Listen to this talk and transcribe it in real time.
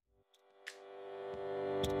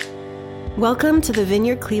Welcome to the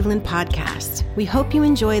Vineyard Cleveland podcast. We hope you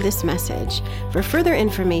enjoy this message. For further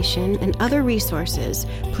information and other resources,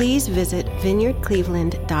 please visit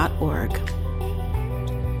vineyardcleveland.org.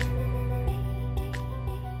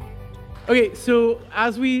 Okay, so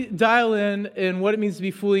as we dial in what it means to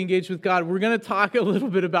be fully engaged with God, we're going to talk a little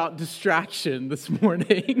bit about distraction this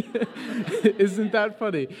morning. Isn't that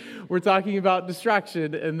funny? We're talking about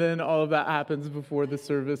distraction, and then all of that happens before the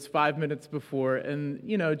service, 5 minutes before, and,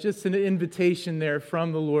 just an invitation there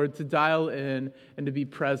from the Lord to dial in and to be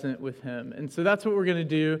present with Him. And so that's what we're going to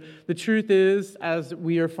do. The truth is, as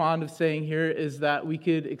we are fond of saying here, is that we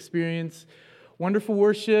could experience wonderful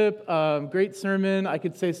worship, great sermon. I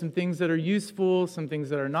could say some things that are useful, some things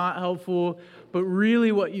that are not helpful, but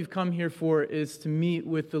really what you've come here for is to meet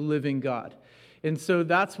with the living God. And so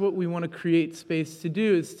that's what we want to create space to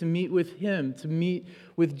do, is to meet with Him, to meet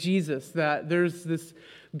with Jesus, that there's this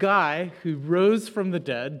guy who rose from the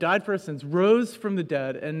dead, died for our sins, rose from the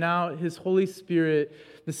dead, and now His Holy Spirit,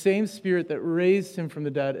 the same Spirit that raised Him from the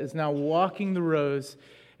dead, is now walking the rows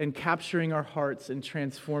and capturing our hearts and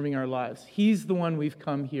transforming our lives. He's the one we've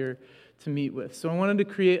come here to meet with. So I wanted to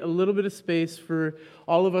create a little bit of space for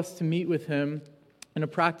all of us to meet with Him in a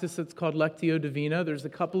practice that's called Lectio Divina. There's a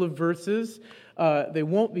couple of verses. They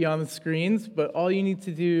won't be on the screens, but all you need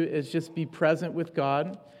to do is just be present with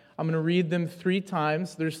God. I'm going to read them 3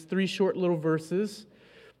 times. There's 3 short little verses.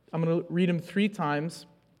 I'm going to read them 3 times.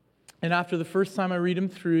 And after the first time I read them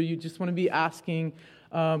through, you just want to be asking,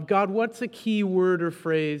 God, what's a key word or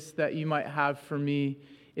phrase that you might have for me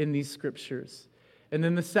in these scriptures? And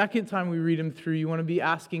then the second time we read them through, you want to be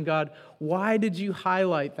asking God, why did you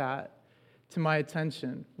highlight that to my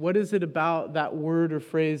attention? What is it about that word or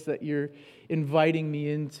phrase that you're inviting me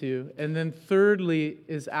into? And then thirdly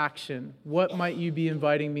is action. What might you be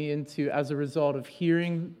inviting me into as a result of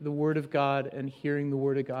hearing the Word of God and hearing the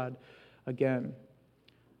Word of God again?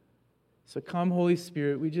 So come, Holy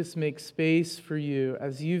Spirit, we just make space for you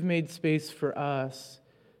as you've made space for us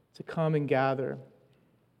to come and gather.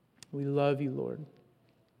 We love you, Lord.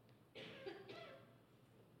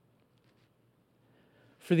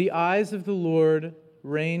 For the eyes of the Lord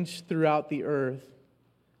range throughout the earth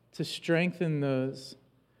to strengthen those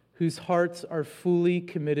whose hearts are fully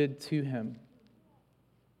committed to Him.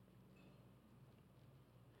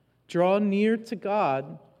 Draw near to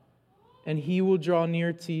God, and He will draw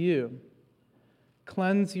near to you.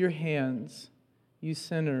 Cleanse your hands, you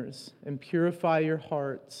sinners, and purify your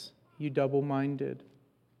hearts, you double-minded.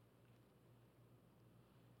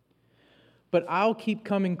 But I'll keep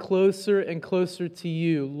coming closer and closer to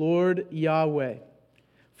you, Lord Yahweh,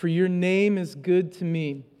 for your name is good to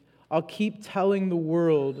me. I'll keep telling the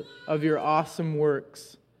world of your awesome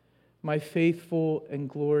works, my faithful and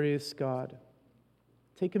glorious God.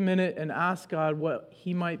 Take a minute and ask God what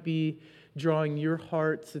He might be drawing your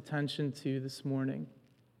heart's attention to this morning.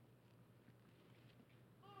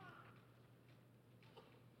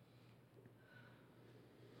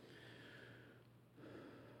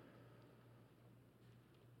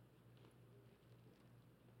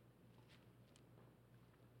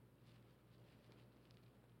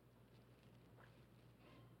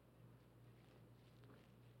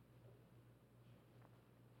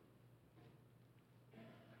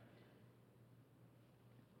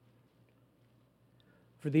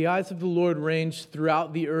 For the eyes of the Lord range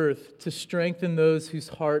throughout the earth to strengthen those whose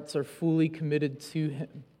hearts are fully committed to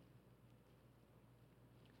Him.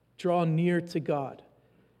 Draw near to God,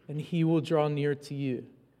 and He will draw near to you.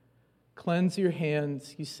 Cleanse your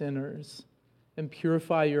hands, you sinners, and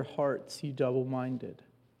purify your hearts, you double-minded.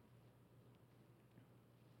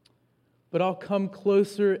 But I'll come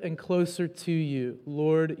closer and closer to you,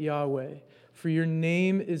 Lord Yahweh, for your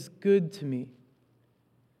name is good to me.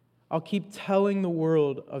 I'll keep telling the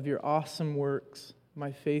world of your awesome works,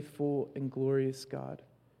 my faithful and glorious God.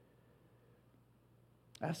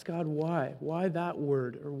 Ask God why. Why that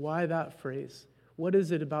word or why that phrase? What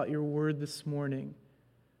is it about your word this morning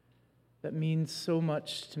that means so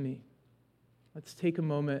much to me? Let's take a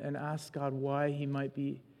moment and ask God why He might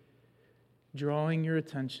be drawing your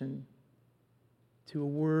attention to a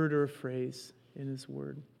word or a phrase in His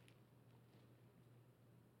word.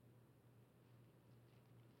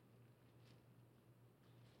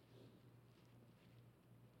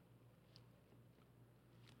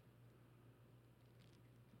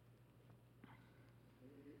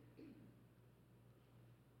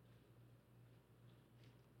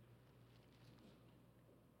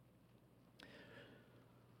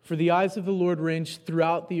 For the eyes of the Lord range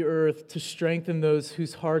throughout the earth to strengthen those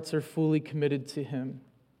whose hearts are fully committed to Him.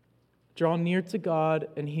 Draw near to God,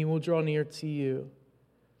 and He will draw near to you.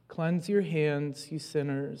 Cleanse your hands, you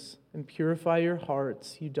sinners, and purify your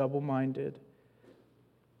hearts, you double-minded.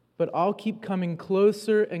 But I'll keep coming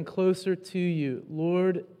closer and closer to you,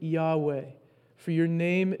 Lord Yahweh, for your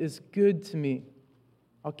name is good to me.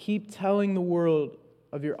 I'll keep telling the world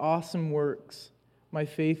of your awesome works, my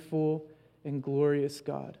faithful and glorious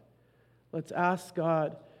God. Let's ask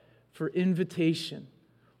God for invitation.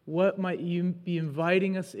 What might you be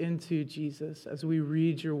inviting us into, Jesus, as we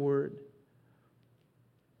read your word?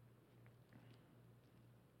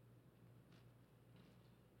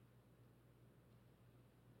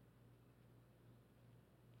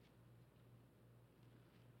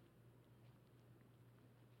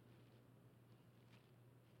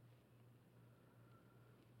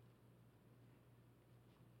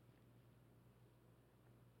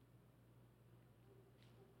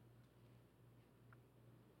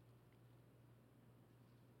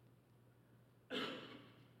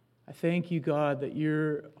 I thank you, God, that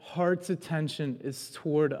your heart's attention is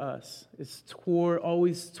toward us,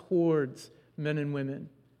 always towards men and women.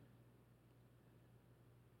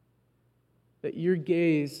 That your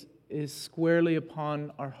gaze is squarely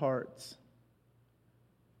upon our hearts.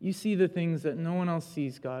 You see the things that no one else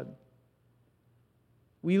sees, God.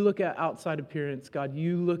 We look at outside appearance, God.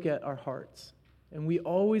 You look at our hearts. And we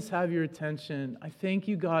always have your attention. I thank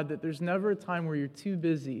you, God, that there's never a time where you're too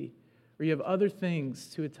busy or you have other things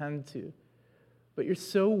to attend to. But you're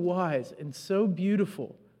so wise and so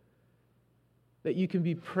beautiful that you can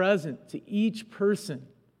be present to each person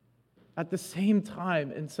at the same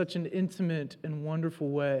time in such an intimate and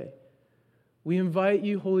wonderful way. We invite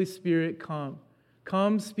you, Holy Spirit, come.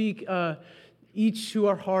 Come speak each to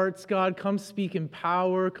our hearts, God. Come speak in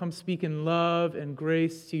power. Come speak in love and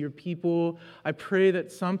grace to your people. I pray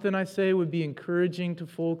that something I say would be encouraging to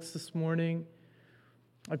folks this morning.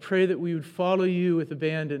 I pray that we would follow you with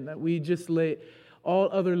abandon, that we just lay all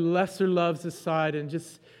other lesser loves aside, and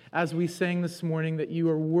just as we sang this morning, that you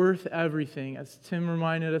are worth everything. As Tim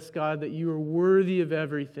reminded us, God, that you are worthy of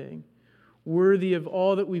everything, worthy of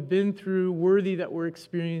all that we've been through, worthy of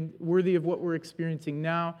what we're experiencing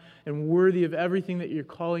now, and worthy of everything that you're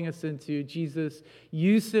calling us into. Jesus,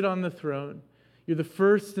 you sit on the throne. You're the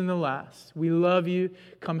first and the last. We love you.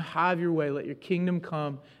 Come have your way. Let your kingdom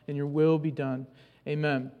come and your will be done.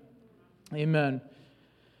 Amen. Amen.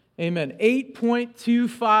 Amen.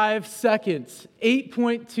 8.25 seconds.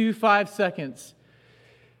 8.25 seconds.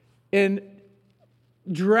 And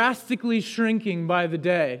drastically shrinking by the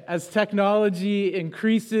day. As technology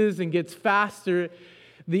increases and gets faster,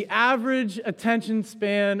 the average attention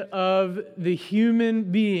span of the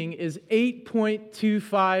human being is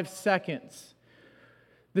 8.25 seconds.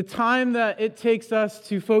 The time that it takes us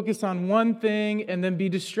to focus on one thing and then be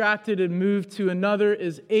distracted and move to another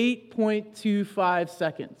is 8.25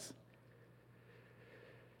 seconds.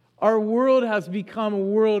 Our world has become a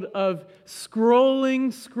world of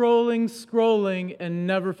scrolling, and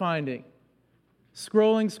never finding.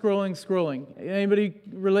 Scrolling. Anybody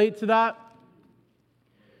relate to that?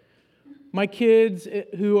 My kids,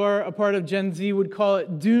 who are a part of Gen Z, would call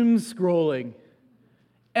it doom scrolling.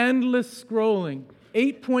 Endless scrolling.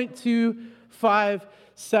 8.25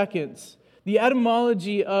 seconds. The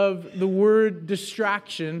etymology of the word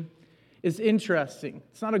distraction is interesting.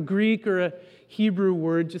 It's not a Greek or a Hebrew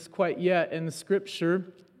word just quite yet in the scripture.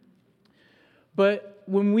 But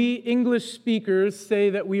when we English speakers say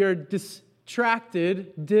that we are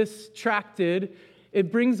distracted, it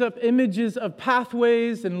brings up images of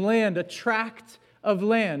pathways and land, a tract of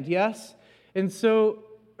land, yes? And so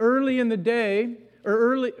back in the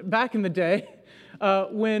day,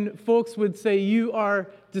 when folks would say you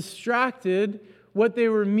are distracted, what they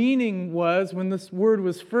were meaning was, when this word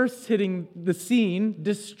was first hitting the scene,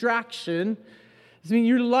 distraction, I mean,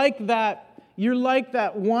 you're like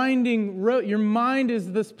that winding road. Your mind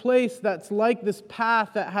is this place that's like this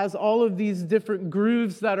path that has all of these different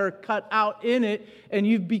grooves that are cut out in it, and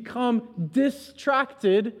you've become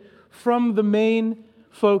distracted from the main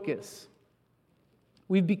focus.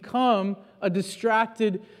 We've become a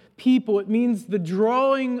distracted people. It means the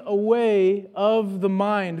drawing away of the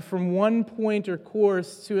mind from one point or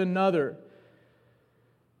course to another.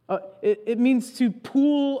 It means to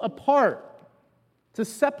pull apart, to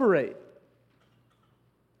separate.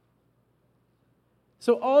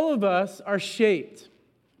 So all of us are shaped.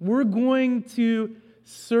 We're going to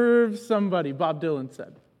serve somebody, Bob Dylan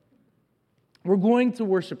said. We're going to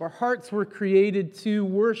worship. Our hearts were created to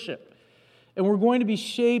worship. And we're going to be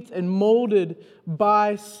shaped and molded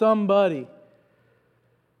by somebody.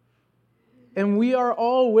 And we are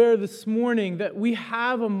all aware this morning that we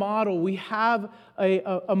have a model, we have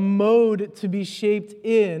a mode to be shaped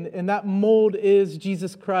in, and that mold is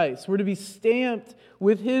Jesus Christ. We're to be stamped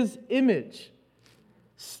with His image,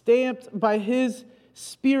 stamped by His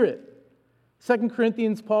Spirit. 2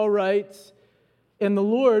 Corinthians, Paul writes, "And the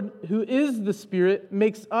Lord, who is the Spirit,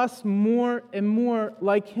 makes us more and more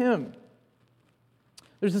like Him."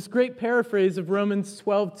 There's this great paraphrase of Romans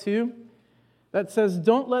 12:2 that says,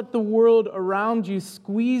 "Don't let the world around you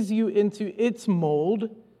squeeze you into its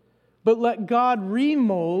mold, but let God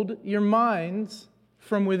remold your minds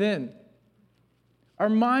from within." Our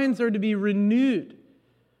minds are to be renewed.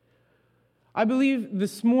 I believe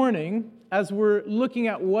this morning, as we're looking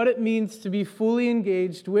at what it means to be fully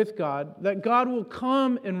engaged with God, that God will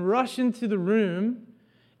come and rush into the room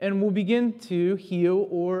and will begin to heal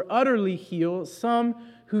or utterly heal some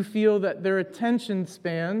who feel that their attention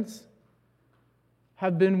spans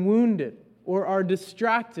have been wounded or are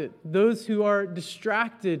distracted. Those who are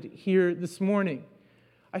distracted here this morning.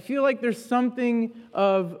 I feel like there's something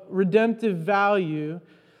of redemptive value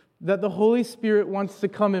that the Holy Spirit wants to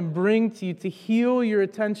come and bring to you to heal your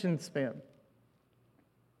attention span.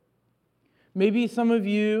 Maybe some of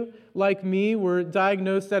you, like me, were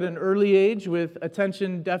diagnosed at an early age with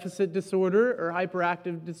attention deficit disorder or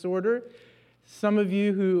hyperactive disorder. Some of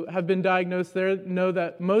you who have been diagnosed there know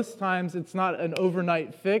that most times it's not an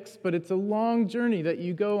overnight fix, but it's a long journey that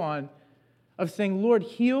you go on of saying, "Lord,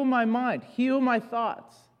 heal my mind, heal my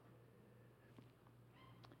thoughts."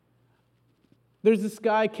 There's this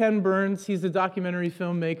guy, Ken Burns. He's a documentary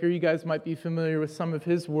filmmaker. You guys might be familiar with some of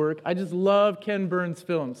his work. I just love Ken Burns'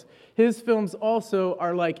 films. His films also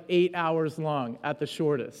are like 8 hours long at the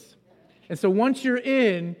shortest. And so once you're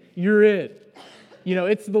in, you're in. You know,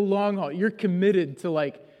 it's the long haul. You're committed to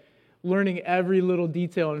like learning every little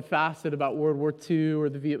detail and facet about World War II or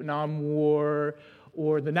the Vietnam War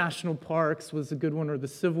or the national parks was a good one, or the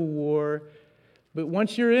Civil War. But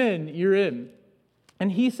once you're in, you're in.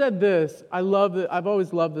 And he said this, I've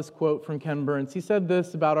always loved this quote from Ken Burns. He said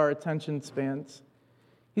this about our attention spans.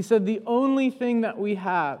 He said, "The only thing that we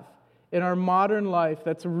have in our modern life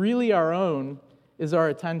that's really our own is our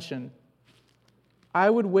attention.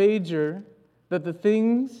 I would wager that the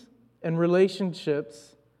things and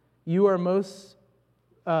relationships you are most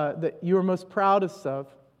proudest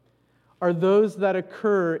of are those that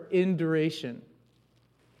occur in duration,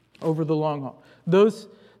 over the long haul. Those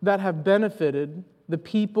that have benefited the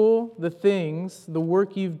people, the things, the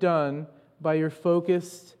work you've done by your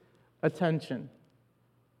focused attention."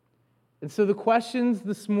 And so the questions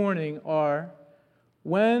this morning are,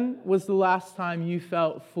 when was the last time you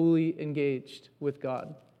felt fully engaged with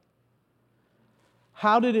God?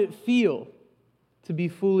 How did it feel to be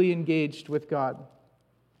fully engaged with God?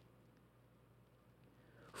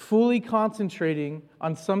 Fully concentrating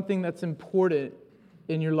on something that's important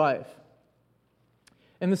in your life.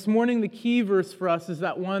 And this morning, the key verse for us is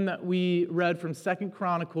that one that we read from 2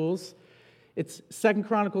 Chronicles. It's 2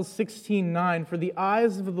 Chronicles 16:9. "For the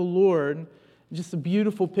eyes of the Lord," just a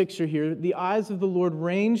beautiful picture here, "the eyes of the Lord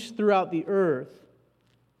range throughout the earth,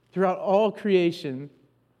 throughout all creation,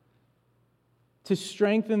 to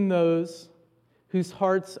strengthen those whose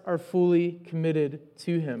hearts are fully committed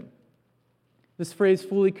to Him." This phrase,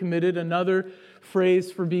 fully committed, another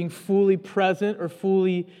phrase for being fully present or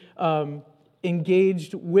fully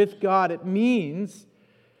engaged with God. It means,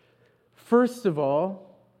 first of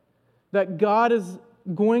all, that God is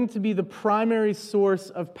going to be the primary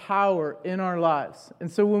source of power in our lives.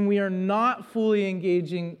 And so when we are not fully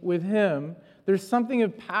engaging with Him, there's something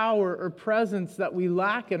of power or presence that we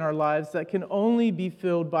lack in our lives that can only be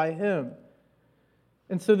filled by Him.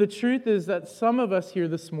 And so the truth is that some of us here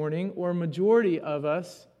this morning, or a majority of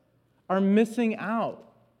us, are missing out.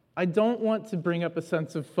 I don't want to bring up a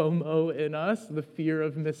sense of FOMO in us, the fear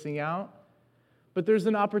of missing out. But there's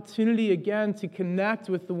an opportunity again to connect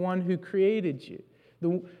with the one who created you,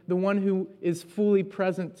 the one who is fully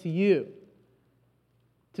present to you,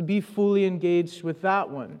 to be fully engaged with that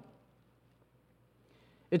one.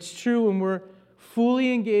 It's true, when we're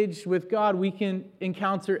fully engaged with God, we can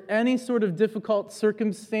encounter any sort of difficult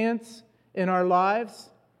circumstance in our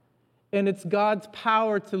lives, and it's God's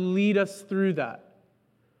power to lead us through that.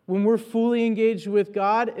 When we're fully engaged with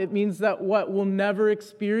God, it means that we'll never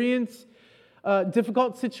experience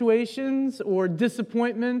difficult situations or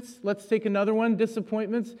disappointments. Let's take another one,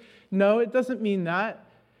 disappointments. No, it doesn't mean that.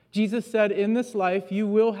 Jesus said, in this life, you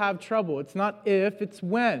will have trouble. It's not if, it's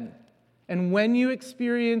when. And when you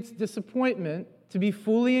experience disappointment, to be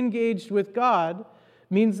fully engaged with God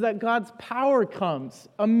means that God's power comes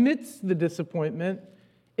amidst the disappointment.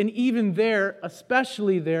 And even there,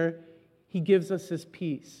 especially there, He gives us his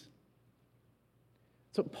peace.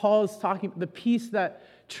 So Paul is talking about the peace that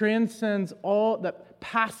transcends all, that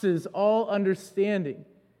passes all understanding.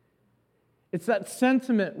 It's that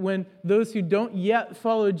sentiment when those who don't yet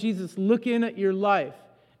follow Jesus look in at your life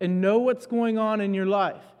and know what's going on in your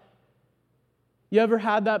life. You ever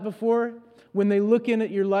had that before? When they look in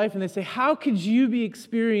at your life and they say, how could you be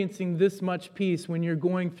experiencing this much peace when you're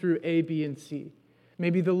going through A, B, and C?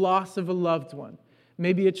 Maybe the loss of a loved one.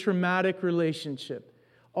 Maybe a traumatic relationship.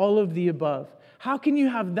 All of the above. How can you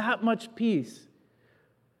have that much peace?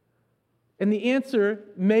 And the answer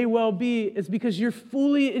may well be is because you're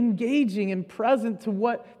fully engaging and present to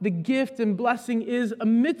what the gift and blessing is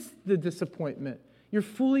amidst the disappointment. You're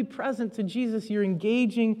fully present to Jesus. You're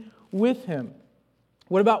engaging with him.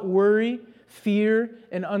 What about worry, fear,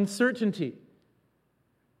 and uncertainty?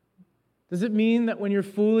 Does it mean that when you're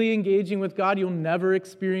fully engaging with God, you'll never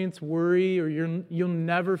experience worry, or you'll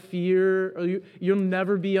never fear, or you'll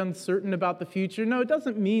never be uncertain about the future? No, it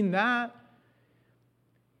doesn't mean that.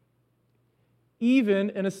 Even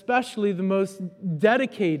and especially the most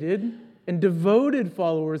dedicated and devoted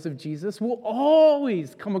followers of Jesus will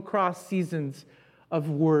always come across seasons of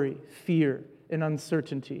worry, fear, and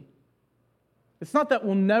uncertainty. It's not that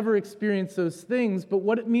we'll never experience those things, but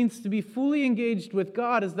what it means to be fully engaged with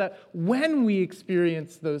God is that when we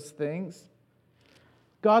experience those things,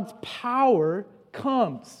 God's power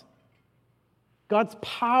comes. God's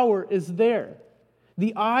power is there.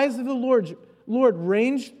 The eyes of the Lord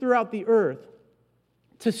range throughout the earth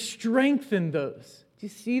to strengthen those. Do you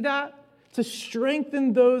see that? To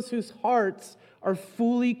strengthen those whose hearts are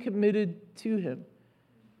fully committed to him.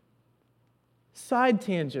 Side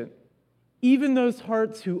tangent. Even those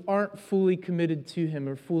hearts who aren't fully committed to him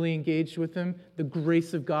or fully engaged with him, the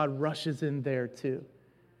grace of God rushes in there too.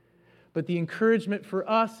 But the encouragement for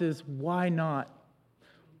us is, why not?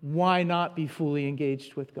 Why not be fully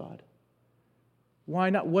engaged with God? Why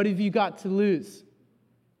not? What have you got to lose?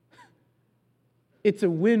 It's a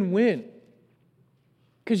win-win.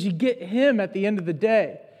 Because you get him at the end of the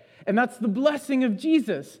day. And that's the blessing of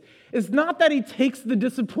Jesus. It's not that he takes the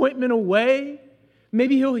disappointment away.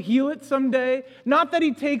 Maybe he'll heal it someday. Not that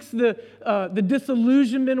he takes the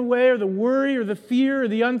disillusionment away, or the worry, or the fear, or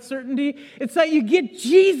the uncertainty. It's that you get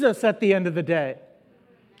Jesus at the end of the day.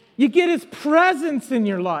 You get his presence in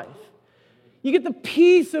your life. You get the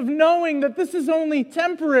peace of knowing that this is only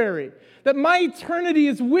temporary, that my eternity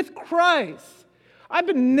is with Christ. I've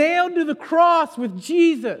been nailed to the cross with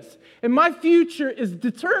Jesus, and my future is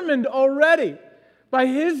determined already by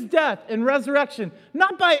his death and resurrection,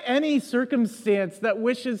 not by any circumstance that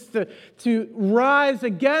wishes to rise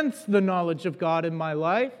against the knowledge of God in my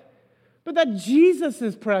life, but that Jesus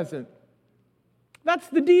is present. That's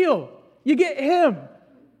the deal. You get him.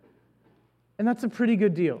 And that's a pretty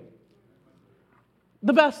good deal.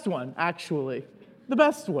 The best one, actually. The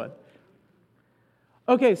best one.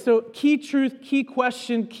 Okay, so key truth, key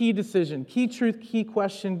question, key decision. Key truth, key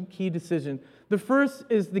question, key decision. The first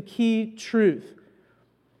is the key truth.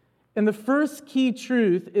 And the first key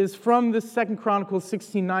truth is from this 2 Chronicles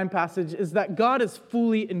 16:9 passage, is that God is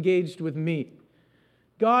fully engaged with me.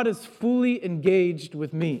 God is fully engaged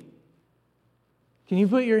with me. Can you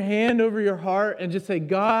put your hand over your heart and just say,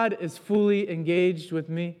 God is fully engaged with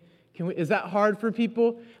me? Is that hard for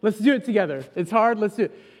people? Let's do it together. It's hard, let's do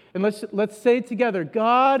it. And let's say it together,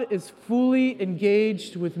 God is fully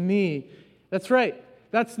engaged with me. That's right.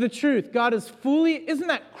 That's the truth. God is fully, isn't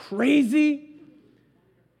that crazy?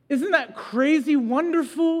 Isn't that crazy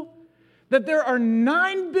wonderful that there are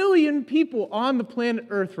 9 billion people on the planet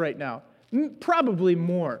Earth right now? Probably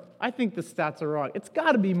more. I think the stats are wrong. It's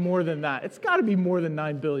got to be more than that. It's got to be more than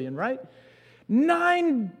 9 billion, right?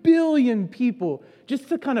 9 billion people, just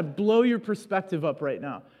to kind of blow your perspective up right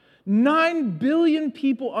now. 9 billion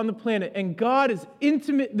people on the planet, and God is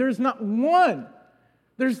intimate. There's not one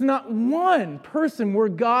person where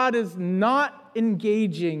God is not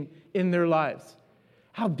engaging in their lives.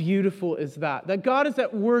 How beautiful is that? That God is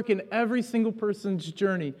at work in every single person's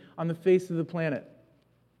journey on the face of the planet.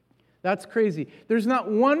 That's crazy. There's not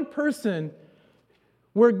one person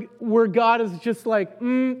where God is just like,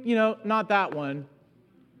 not that one.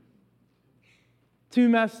 Too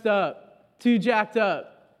messed up, too jacked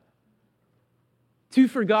up, too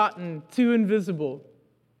forgotten, too invisible.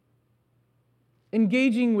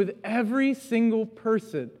 Engaging with every single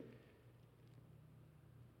person.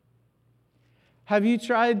 Have you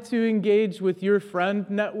tried to engage with your friend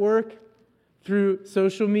network through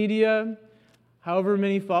social media? However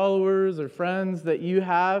many followers or friends that you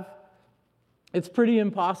have, it's pretty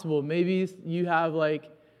impossible. Maybe you have like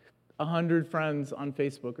 100 friends on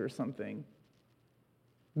Facebook or something.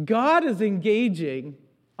 God is engaging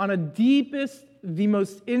on a deepest, the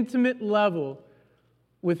most intimate level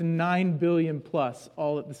with 9 billion plus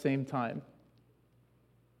all at the same time.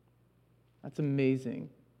 That's amazing.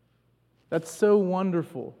 That's so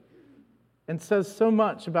wonderful and says so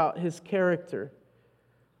much about his character.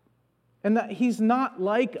 And that he's not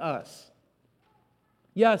like us.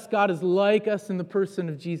 Yes, God is like us in the person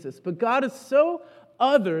of Jesus, but God is so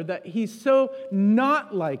other that he's so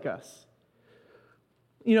not like us.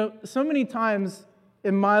 You know, so many times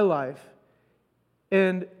in my life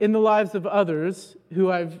and in the lives of others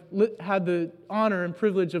who I've had the honor and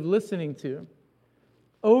privilege of listening to,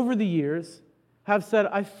 over the years, have said,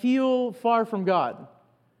 I feel far from God.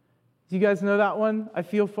 Do you guys know that one? I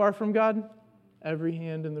feel far from God? Every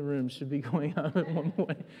hand in the room should be going up at one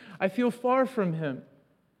point. I feel far from him.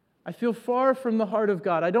 I feel far from the heart of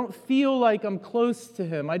God. I don't feel like I'm close to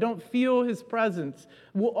him. I don't feel his presence.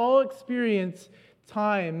 We'll all experience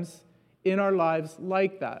times in our lives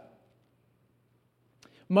like that.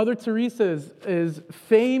 Mother Teresa is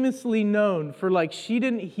famously known for she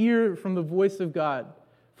didn't hear from the voice of God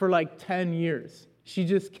for 10 years. She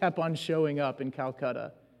just kept on showing up in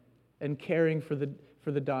Calcutta and caring for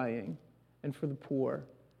the dying and for the poor.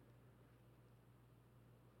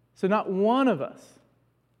 So not one of us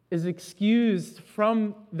is excused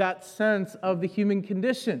from that sense of the human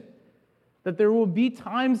condition. That there will be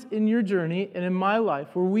times in your journey and in my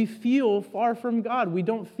life where we feel far from God. We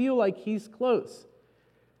don't feel like he's close.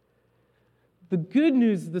 The good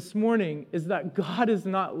news this morning is that God is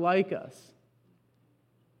not like us.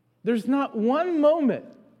 There's not one moment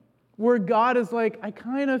where God is like, I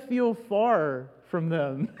kind of feel far from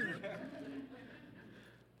them.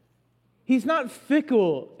 He's not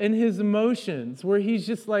fickle in his emotions, where he's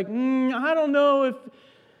just like, I don't know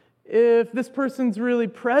if this person's really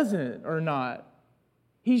present or not.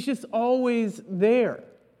 He's just always there.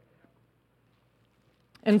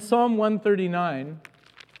 In Psalm 139,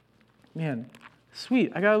 man,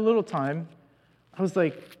 sweet, I got a little time. I was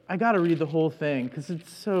like, I got to read the whole thing because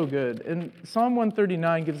it's so good. And Psalm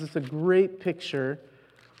 139 gives us a great picture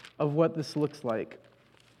of what this looks like.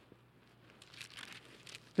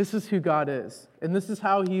 This is who God is, and this is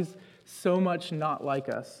how he's so much not like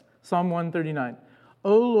us. Psalm 139.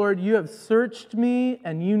 O Lord, you have searched me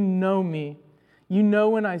and you know me. You know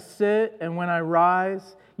when I sit and when I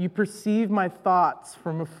rise. You perceive my thoughts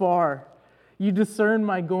from afar. You discern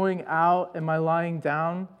my going out and my lying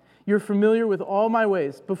down. You're familiar with all my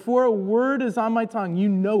ways. Before a word is on my tongue, you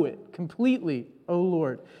know it completely, O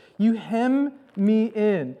Lord. You hem me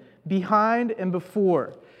in, behind and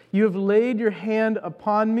before. You have laid your hand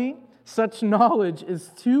upon me. Such knowledge is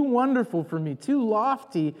too wonderful for me, too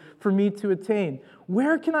lofty for me to attain.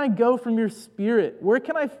 Where can I go from your spirit? Where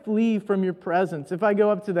can I flee from your presence? If I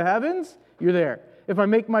go up to the heavens, you're there. If I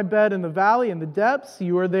make my bed in the valley, in the depths,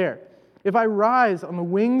 you are there. If I rise on the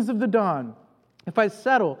wings of the dawn, if I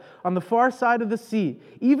settle on the far side of the sea,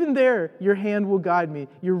 even there your hand will guide me,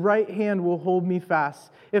 your right hand will hold me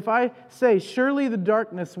fast. If I say, surely the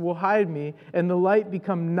darkness will hide me, and the light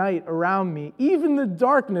become night around me, even the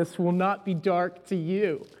darkness will not be dark to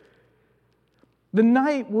you. The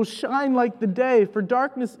night will shine like the day, for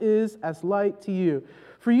darkness is as light to you.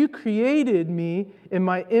 For you created me in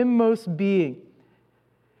my inmost being.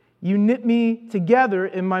 You knit me together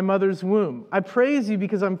in my mother's womb. I praise you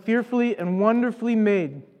because I'm fearfully and wonderfully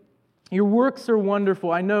made. Your works are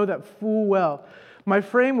wonderful. I know that full well. My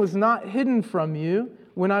frame was not hidden from you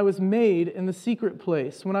when I was made in the secret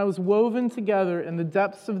place. When I was woven together in the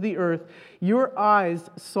depths of the earth, your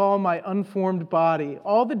eyes saw my unformed body.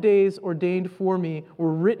 All the days ordained for me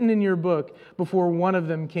were written in your book before one of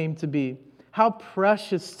them came to be. How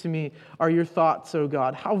precious to me are your thoughts, O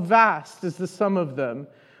God. How vast is the sum of them.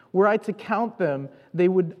 Were I to count them, they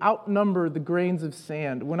would outnumber the grains of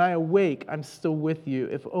sand. When I awake, I'm still with you.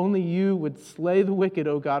 If only you would slay the wicked,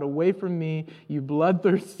 O God, away from me, you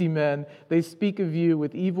bloodthirsty men. They speak of you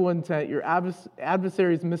with evil intent. Your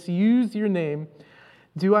adversaries misuse your name.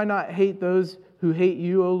 Do I not hate those who hate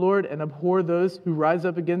you, O Lord, and abhor those who rise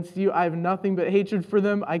up against you? I have nothing but hatred for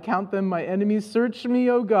them. I count them my enemies. Search me,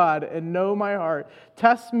 O God, and know my heart.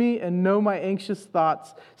 Test me and know my anxious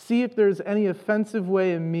thoughts. See if there's any offensive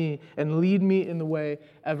way in me, and lead me in the way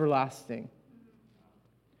everlasting.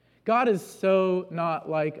 God is so not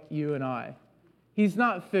like you and I. He's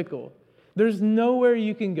not fickle. There's nowhere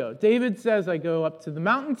you can go. David says, I go up to the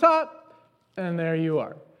mountaintop, and there you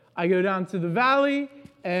are. I go down to the valley,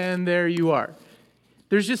 and there you are.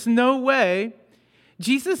 There's just no way.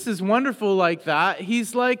 Jesus is wonderful like that.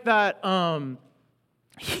 He's like that,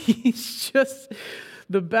 he's just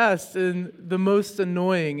the best and the most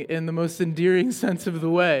annoying in the most endearing sense of the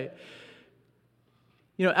way.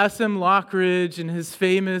 You know, S.M. Lockridge in his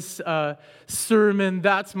famous sermon,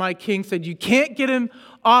 That's My King, said, you can't get him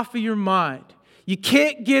off of your mind. You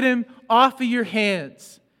can't get him off of your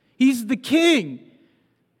hands. He's the king.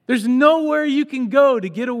 There's nowhere you can go to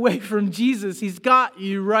get away from Jesus. He's got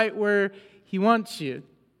you right where he wants you.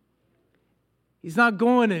 He's not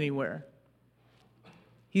going anywhere.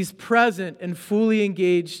 He's present and fully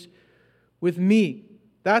engaged with me.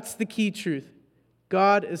 That's the key truth.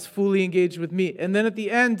 God is fully engaged with me. And then at the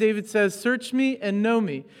end, David says, search me and know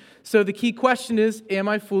me. So the key question is, am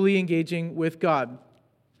I fully engaging with God?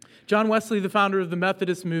 John Wesley, the founder of the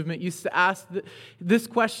Methodist movement, used to ask this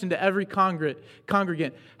question to every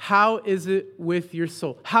congregant. How is it with your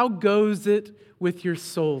soul? How goes it with your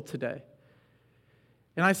soul today?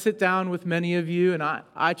 And I sit down with many of you and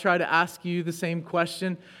I try to ask you the same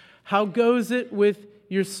question. How goes it with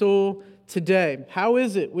your soul today? How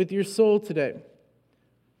is it with your soul today?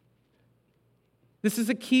 This is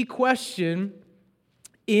a key question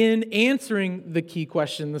in answering the key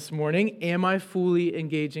question this morning. Am I fully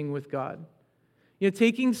engaging with God? You know,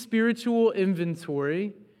 taking spiritual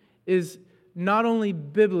inventory is not only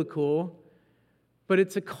biblical, but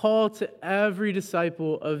it's a call to every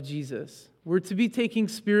disciple of Jesus. We're to be taking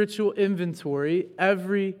spiritual inventory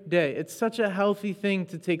every day. It's such a healthy thing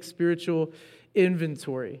to take spiritual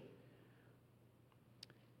inventory.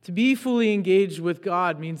 To be fully engaged with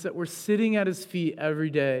God means that we're sitting at His feet every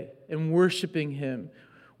day and worshiping Him.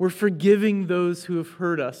 We're forgiving those who have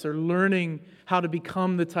hurt us or learning how to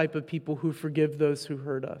become the type of people who forgive those who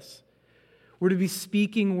hurt us. We're to be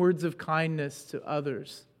speaking words of kindness to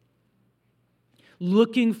others,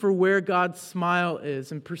 looking for where God's smile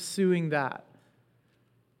is and pursuing that.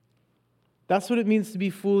 That's what it means to be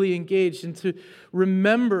fully engaged, and to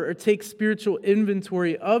remember or take spiritual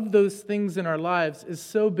inventory of those things in our lives is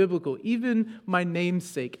so biblical. Even my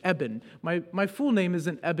namesake, Eben. My full name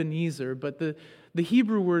isn't Ebenezer, but the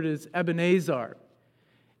Hebrew word is Ebenezer.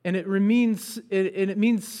 And it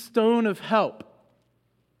means stone of help.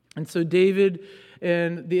 And so David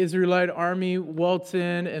and the Israelite army waltz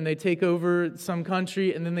in and they take over some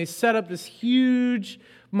country, and then they set up this huge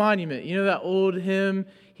monument. You know that old hymn,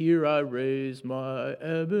 Here I raise my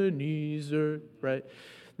Ebenezer, right?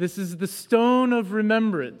 This is the stone of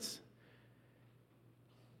remembrance.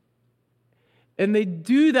 And they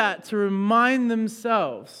do that to remind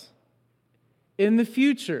themselves in the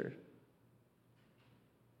future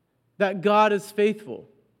that God is faithful.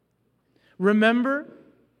 Remember,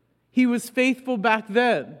 He was faithful back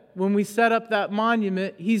then. When we set up that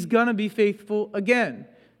monument, He's going to be faithful again.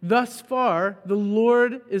 Thus far, the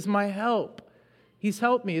Lord is my help. He's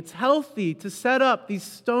helped me. It's healthy to set up these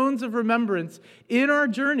stones of remembrance in our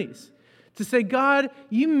journeys. To say, God,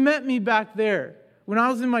 you met me back there when I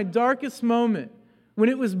was in my darkest moment, when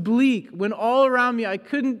it was bleak, when all around me I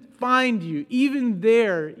couldn't find you. Even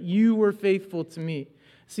there, you were faithful to me.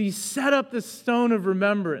 So you set up this stone of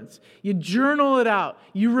remembrance. You journal it out.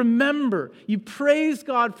 You remember. You praise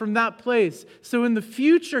God from that place. So when the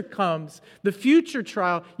future comes, the future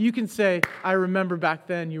trial, you can say, I remember back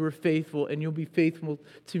then you were faithful, and you'll be faithful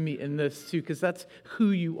to me in this too, because that's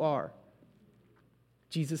who you are.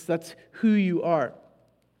 Jesus, that's who you are.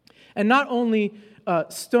 And not only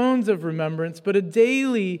stones of remembrance, but a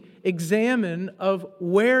daily examine of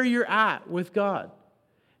where you're at with God.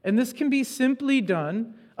 And this can be simply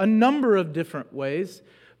done a number of different ways,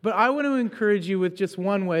 but I want to encourage you with just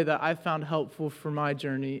one way that I found helpful for my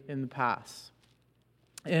journey in the past.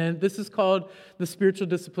 And this is called the spiritual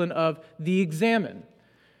discipline of the examine.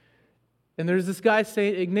 And there's this guy,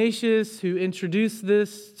 St. Ignatius, who introduced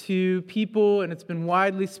this to people, and it's been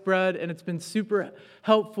widely spread, and it's been super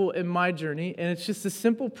helpful in my journey. And it's just a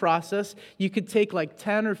simple process. You could take like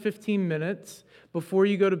 10 or 15 minutes before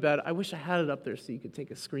you go to bed. I wish I had it up there so you could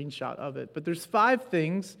take a screenshot of it. But there's 5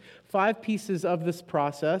 things, 5 pieces of this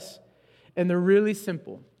process, and they're really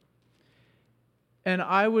simple. And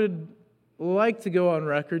I would like to go on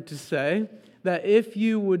record to say that if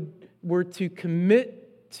you were to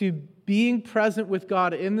commit to being present with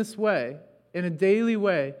God in this way, in a daily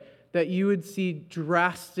way, that you would see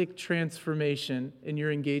drastic transformation in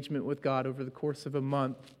your engagement with God over the course of a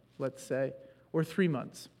month, let's say, or 3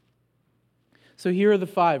 months. So here are the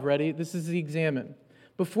 5. Ready? This is the examine.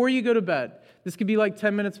 Before you go to bed, this could be like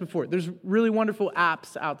 10 minutes before. There's really wonderful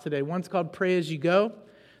apps out today. One's called Pray As You Go.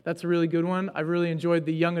 That's a really good one. I really enjoyed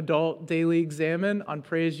the Young Adult Daily Examine on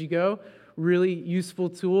Pray As You Go. Really useful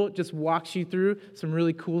tool. It just walks you through some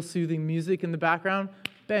really cool, soothing music in the background.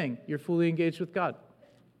 Bang, you're fully engaged with God.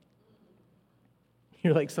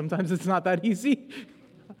 You're like, sometimes it's not that easy.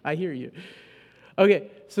 I hear you.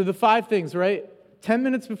 Okay, so the 5 things, right? 10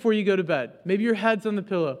 minutes before you go to bed. Maybe your head's on the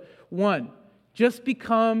pillow. 1, just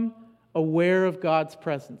become aware of God's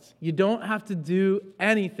presence. You don't have to do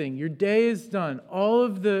anything. Your day is done. All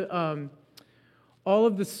of the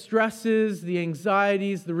stresses, the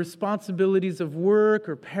anxieties, the responsibilities of work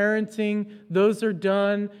or parenting, those are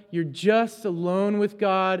done. You're just alone with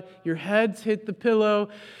God. Your head's hit the pillow,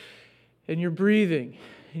 and you're breathing,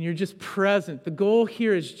 and you're just present. The goal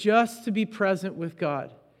here is just to be present with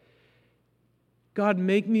God. God,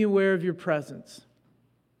 make me aware of your presence.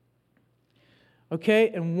 Okay,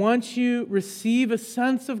 and once you receive a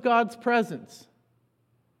sense of God's presence,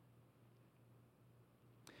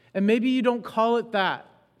 and maybe you don't call it that.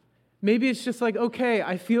 Maybe it's just like, okay,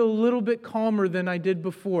 I feel a little bit calmer than I did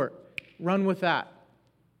before. Run with that.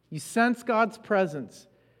 You sense God's presence.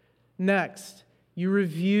 Next, you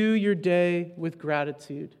review your day with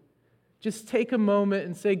gratitude. Just take a moment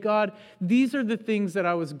and say, God, these are the things that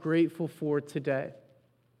I was grateful for today.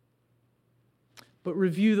 But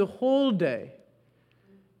review the whole day.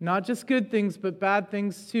 Not just good things, but bad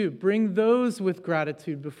things too. Bring those with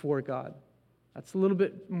gratitude before God. That's a little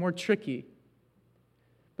bit more tricky.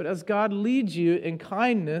 But as God leads you in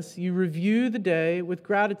kindness, you review the day with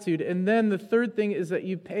gratitude. And then the third thing is that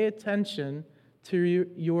you pay attention to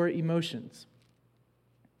your emotions.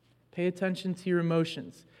 Pay attention to your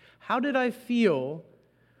emotions. How did I feel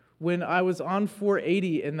when I was on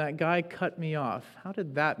 480 and that guy cut me off? How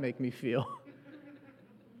did that make me feel?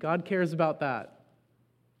 God cares about that.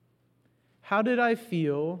 How did I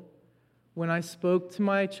feel when I spoke to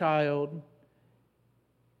my child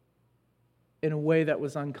in a way that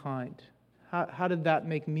was unkind? How did that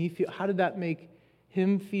make me feel? How did that make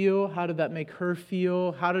him feel? How did that make her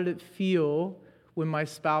feel? How did it feel when my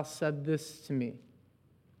spouse said this to me?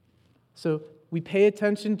 So we pay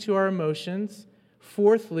attention to our emotions.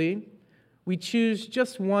 Fourthly, we choose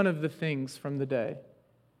just one of the things from the day,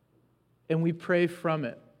 and we pray from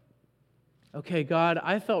it. Okay, God,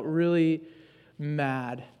 I felt really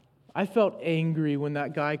mad. I felt angry when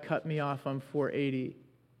that guy cut me off on 480.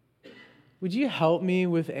 Would you help me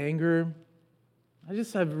with anger? I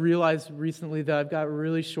just have realized recently that I've got a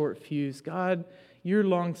really short fuse. God, you're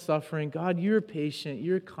long-suffering. God, you're patient.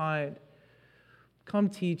 You're kind. Come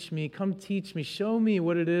teach me. Come teach me. Show me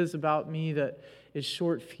what it is about me that is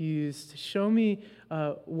short-fused. Show me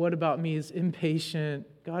what about me is impatient.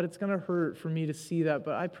 God, it's going to hurt for me to see that,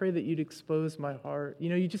 but I pray that you'd expose my heart.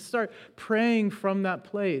 You just start praying from that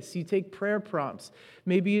place. You take prayer prompts.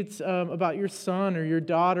 Maybe it's about your son or your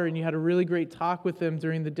daughter, and you had a really great talk with them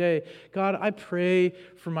during the day. God, I pray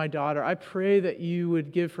for my daughter. I pray that you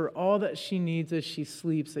would give her all that she needs as she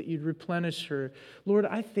sleeps, that you'd replenish her. Lord,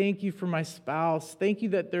 I thank you for my spouse. Thank you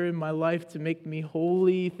that they're in my life to make me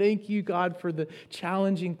holy. Thank you, God, for the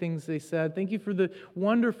challenging things they said. Thank you for the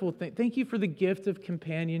wonderful thing. Thank you for the gift of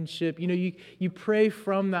companionship. You pray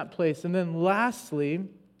from that place. And then lastly,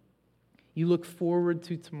 you look forward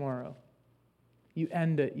to tomorrow. You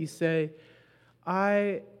end it. You say,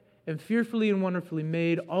 I am fearfully and wonderfully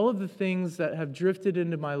made. All of the things that have drifted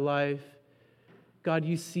into my life, God,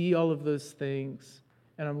 you see all of those things,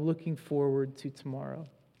 and I'm looking forward to tomorrow.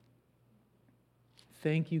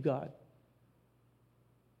 Thank you, God.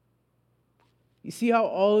 You see how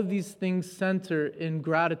all of these things center in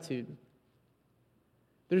gratitude.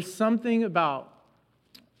 There's something about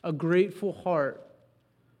a grateful heart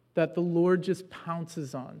that the Lord just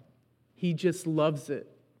pounces on. He just loves it.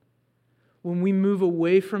 When we move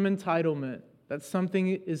away from entitlement, that something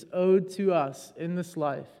is owed to us in this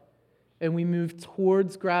life, and we move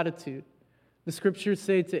towards gratitude. The scriptures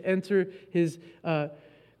say to enter his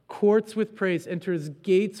courts with praise, enter his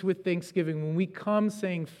gates with thanksgiving. When we come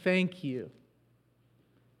saying thank you,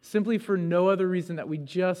 simply for no other reason that we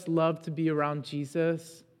just love to be around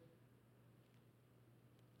Jesus,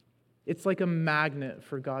 it's like a magnet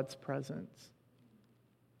for God's presence.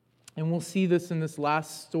 And we'll see this in this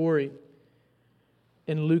last story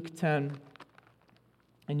in Luke 10.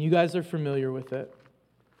 And you guys are familiar with it.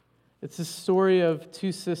 It's a story of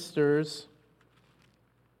two sisters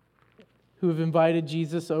who have invited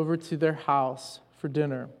Jesus over to their house for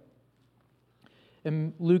dinner.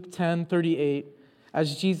 In Luke 10:38,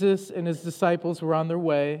 as Jesus and his disciples were on their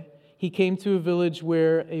way, he came to a village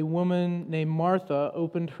where a woman named Martha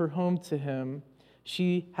opened her home to him.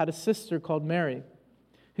 She had a sister called Mary,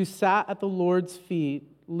 who sat at the Lord's feet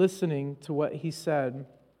listening to what he said.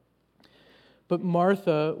 But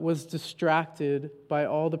Martha was distracted by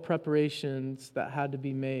all the preparations that had to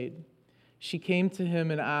be made. She came to him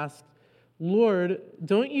and asked, Lord,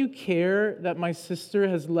 don't you care that my sister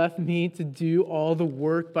has left me to do all the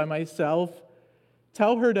work by myself?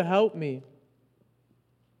 Tell her to help me.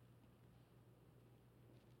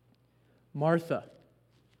 Martha,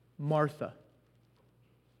 Martha,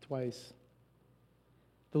 twice.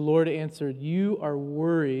 The Lord answered, you are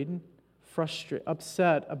worried, frustrated,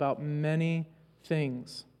 upset about many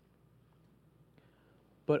things,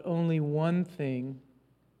 but only one thing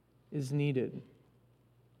is needed.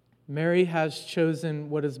 Mary has chosen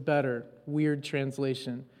what is better. Weird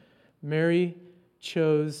translation. Mary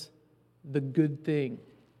chose the good thing.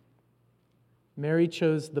 Mary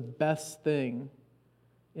chose the best thing,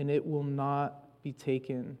 and it will not be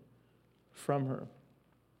taken from her.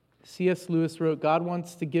 C.S. Lewis wrote, God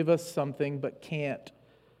wants to give us something but can't.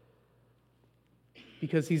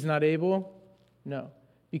 Because he's not able? No.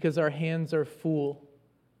 Because our hands are full.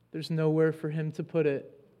 There's nowhere for him to put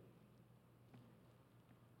it.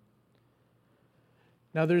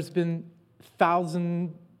 Now there's been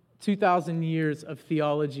 2,000 years of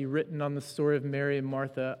theology written on the story of Mary and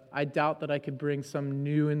Martha. I doubt that I could bring some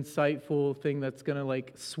new, insightful thing that's going to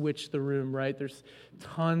switch the room, right? There's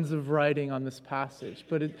tons of writing on this passage.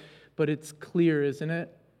 But it's clear, isn't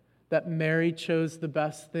it? That Mary chose the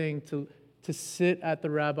best thing, to sit at the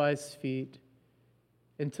rabbi's feet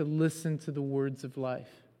and to listen to the words of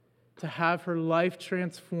life, to have her life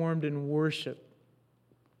transformed in worship.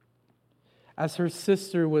 As her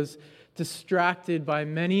sister was distracted by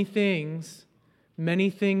many things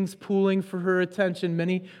pooling for her attention,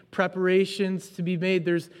 many preparations to be made.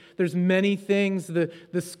 There's many things. The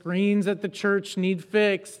screens at the church need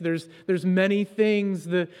fixed. There's many things.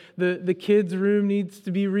 The kids' room needs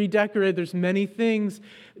to be redecorated. There's many things,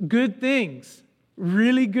 good things,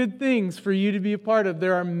 really good things for you to be a part of.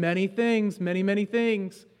 There are many things, many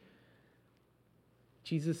things.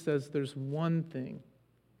 Jesus says there's one thing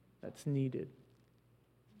that's needed.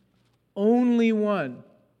 Only one.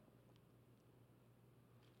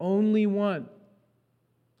 Only one.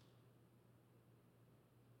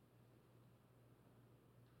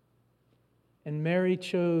 And Mary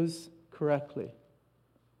chose correctly.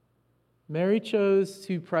 Mary chose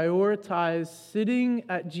to prioritize sitting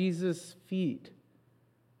at Jesus' feet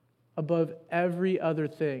above every other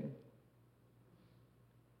thing.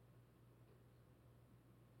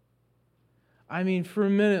 I mean, for a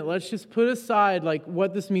minute, let's just put aside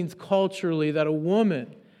what this means culturally, that a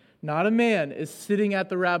woman, not a man, is sitting at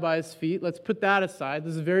the rabbi's feet. Let's put that aside.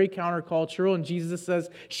 This is very countercultural, and Jesus says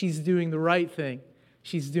she's doing the right thing.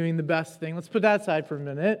 She's doing the best thing. Let's put that aside for a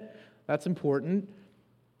minute. That's important.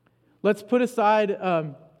 Let's put aside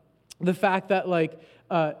the fact that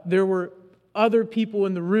there were other people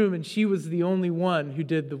in the room, and she was the only one who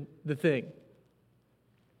did the thing.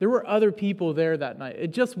 There were other people there that night. It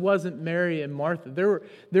just wasn't Mary and Martha. There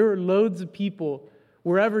were loads of people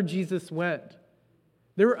wherever Jesus went.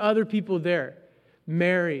 There were other people there.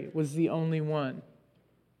 Mary was the only one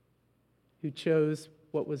who chose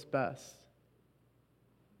what was best.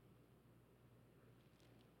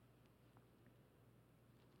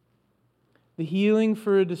 The healing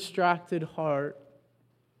for a distracted heart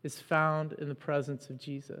is found in the presence of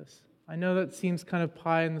Jesus. I know that seems kind of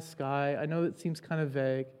pie in the sky. I know that seems kind of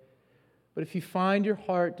vague. But if you find your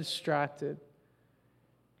heart distracted,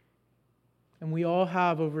 and we all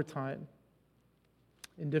have over time,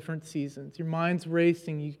 in different seasons, your mind's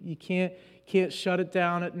racing. You can't shut it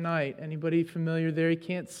down at night. Anybody familiar there? You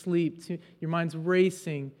can't sleep. Your mind's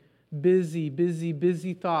racing. Busy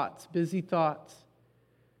thoughts.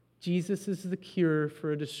 Jesus is the cure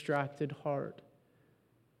for a distracted heart.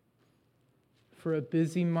 For a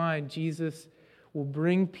busy mind, Jesus will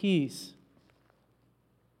bring peace.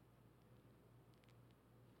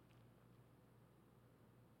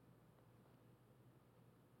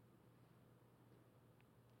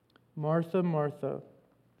 Martha, Martha,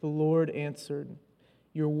 the Lord answered,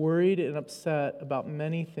 you're worried and upset about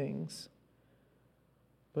many things,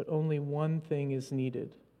 but only one thing is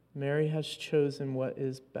needed. Mary has chosen what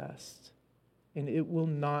is best, and it will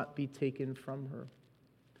not be taken from her.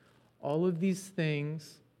 All of these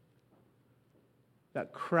things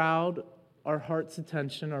that crowd our heart's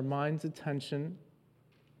attention, our mind's attention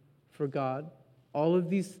for God, all of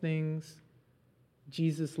these things,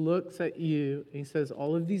 Jesus looks at you and he says,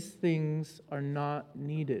 all of these things are not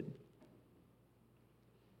needed.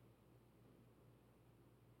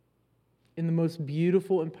 In the most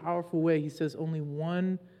beautiful and powerful way, he says only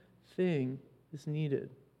one thing is needed.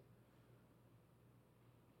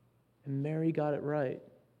 And Mary got it right.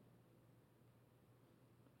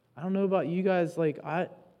 I don't know about you guys, I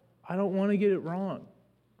don't want to get it wrong.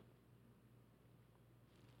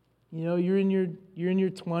 You know, you're in your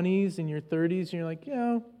 20s and your 30s, and you're like,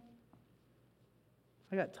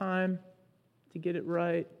 I got time to get it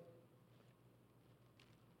right.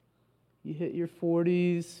 You hit your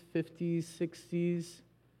 40s, 50s, 60s,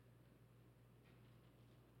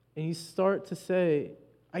 and you start to say,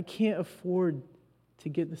 I can't afford to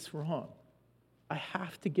get this wrong. I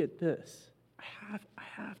have to get this. I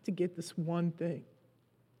have to get this one thing.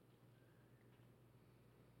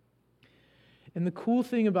 And the cool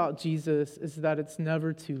thing about Jesus is that it's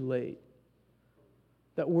never too late.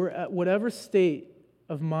 That we're at whatever state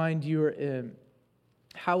of mind you are in,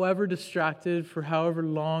 however distracted, for however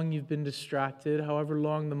long you've been distracted, however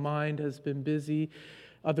long the mind has been busy,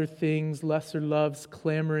 other things, lesser loves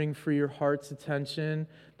clamoring for your heart's attention,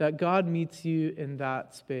 that God meets you in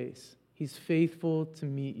that space. He's faithful to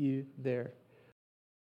meet you there.